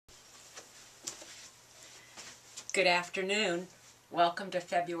Good afternoon. Welcome to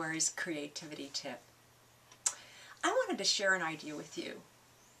February's Creativity Tip. I wanted to share an idea with you.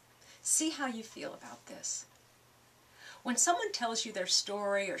 See how you feel about this. When someone tells you their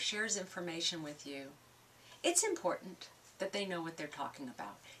story or shares information with you, it's important that they know what they're talking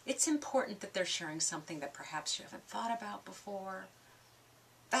about. It's important that they're sharing something that perhaps you haven't thought about before.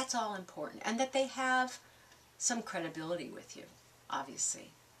 That's all important. And that they have some credibility with you,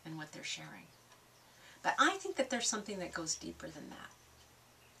 obviously, in what they're sharing. But I think that there's something that goes deeper than that.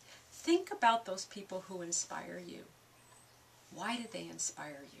 Think about those people who inspire you. Why do they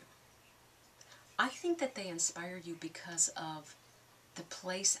inspire you? I think that they inspire you because of the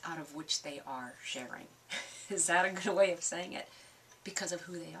place out of which they are sharing. Is that a good way of saying it? Because of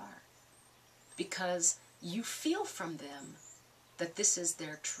who they are. Because you feel from them that this is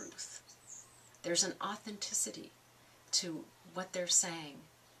their truth. There's an authenticity to what they're saying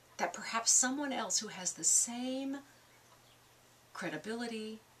that perhaps someone else who has the same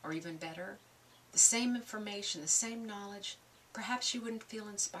credibility, or even better, the same information, the same knowledge, perhaps you wouldn't feel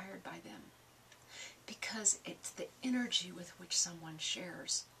inspired by them. Because it's the energy with which someone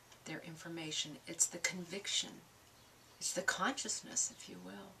shares their information. It's the conviction. It's the consciousness, if you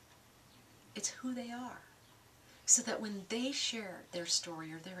will. It's who they are. So that when they share their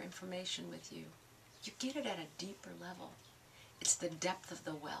story or their information with you, you get it at a deeper level. It's the depth of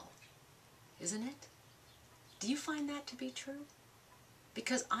the well, isn't it? Do you find that to be true?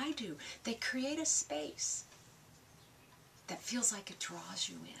 Because I do. They create a space that feels like it draws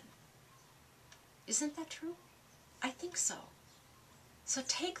you in. Isn't that true? I think so. So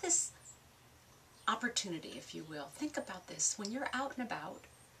take this opportunity, if you will. Think about this. When you're out and about,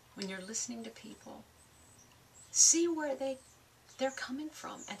 when you're listening to people, see where they're coming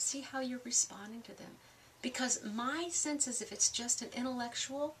from and see how you're responding to them. Because my sense is if it's just an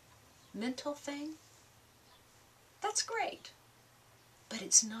intellectual, mental thing, that's great. But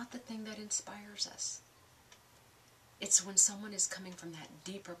it's not the thing that inspires us. It's when someone is coming from that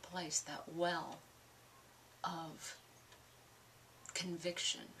deeper place, that well of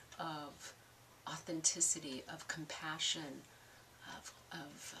conviction, of authenticity, of compassion,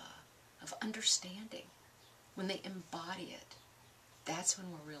 of understanding. When they embody it, that's when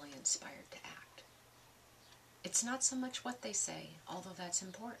we're really inspired to act. It's not so much what they say, although that's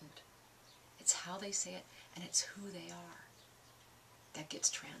important. It's how they say it, and it's who they are that gets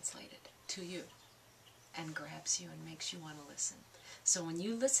translated to you and grabs you and makes you want to listen. So when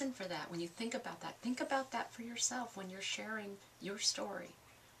you listen for that, when you think about that for yourself when you're sharing your story,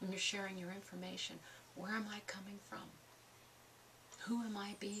 when you're sharing your information. Where am I coming from? Who am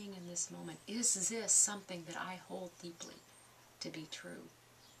I being in this moment? Is this something that I hold deeply to be true?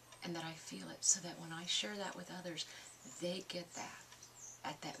 And that I feel it, so that when I share that with others, they get that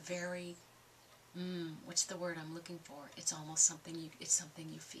at that very, what's the word I'm looking for? It's almost something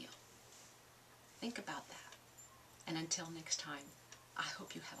you feel. Think about that. And until next time, I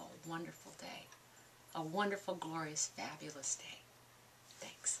hope you have a wonderful day. A wonderful, glorious, fabulous day.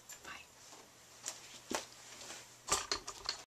 Thanks. Bye.